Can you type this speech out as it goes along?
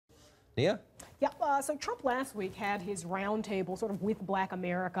Nia? Yeah, so Trump last week had his roundtable sort of with Black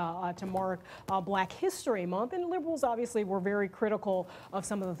America to mark Black History Month, and liberals obviously were very critical of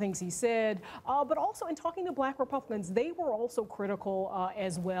some of the things he said, but also in talking to Black Republicans, they were also critical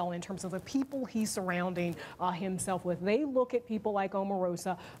as well in terms of the people he's surrounding himself with. They look at people like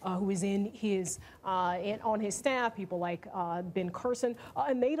Omarosa, who is in his on his staff, people like Ben Carson,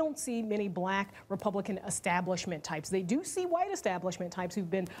 and they don't see many Black Republican establishment types. They do see white establishment types who've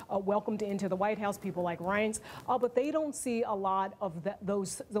been welcomed into the White House, people like Reince, but they don't see a lot of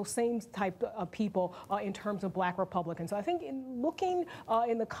those same type of people in terms of Black Republicans. So I think in looking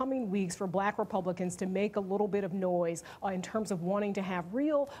in the coming weeks for Black Republicans to make a little bit of noise in terms of wanting to have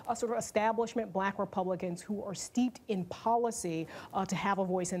real sort of establishment Black Republicans who are steeped in policy to have a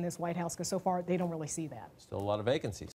voice in this White House, because so far they don't really see that. Still a lot of vacancies.